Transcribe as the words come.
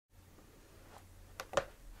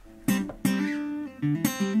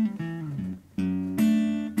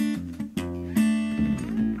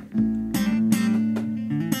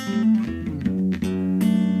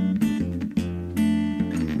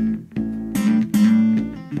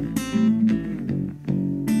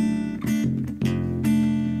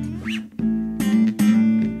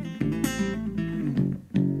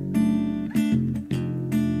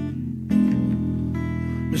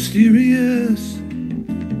Mysterious,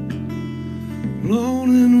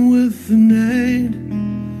 rolling with the night,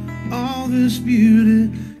 all this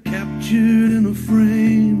beauty captured in a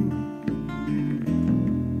frame,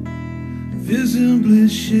 visibly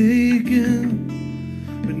shaken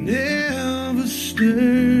but never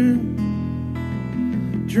stirred,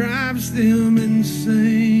 drives them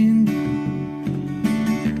insane.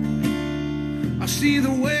 I see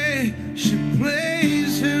the way she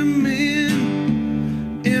plays her men,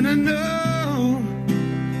 and I know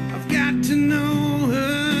I've got to know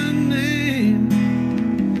her name.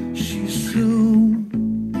 She's so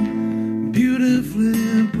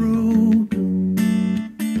beautifully broken,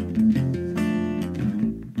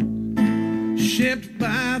 shaped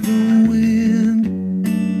by the wind,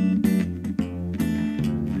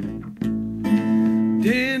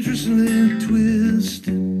 dangerously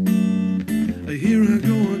twisted. Here I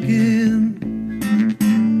go again.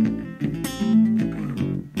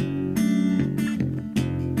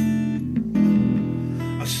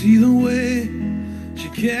 See the way she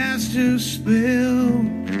cast her spell,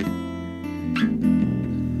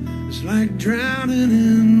 it's like drowning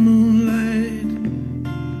in moonlight,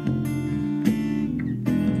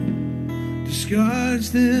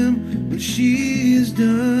 discards them when she is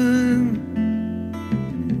done.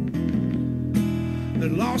 They're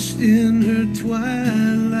lost in her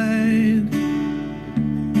twilight.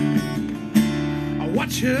 I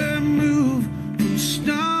watch her move from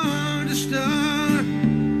star to star,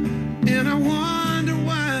 and I wonder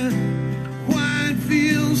why it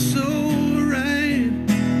feels so right.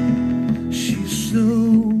 She's so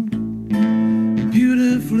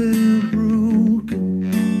beautifully broken,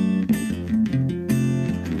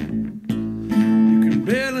 you can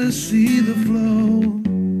barely see the flow,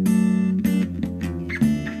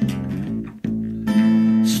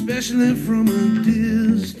 especially from a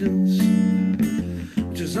distance,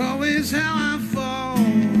 which is always how I fall.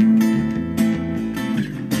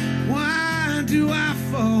 Do I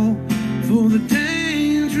fall for the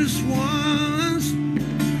dangerous ones,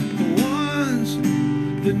 the ones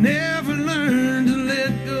that never learn to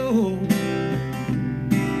let go?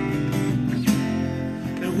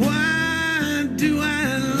 And why do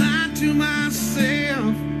I lie to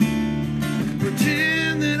myself,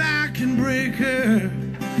 pretend that I can break her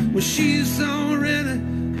when she's already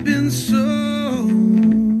been so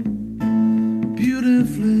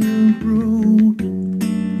beautifully broken,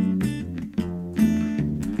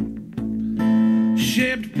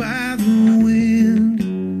 shaped by the wind,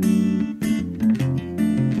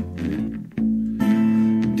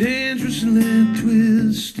 dangerously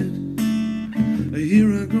twisted.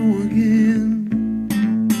 Here I go again.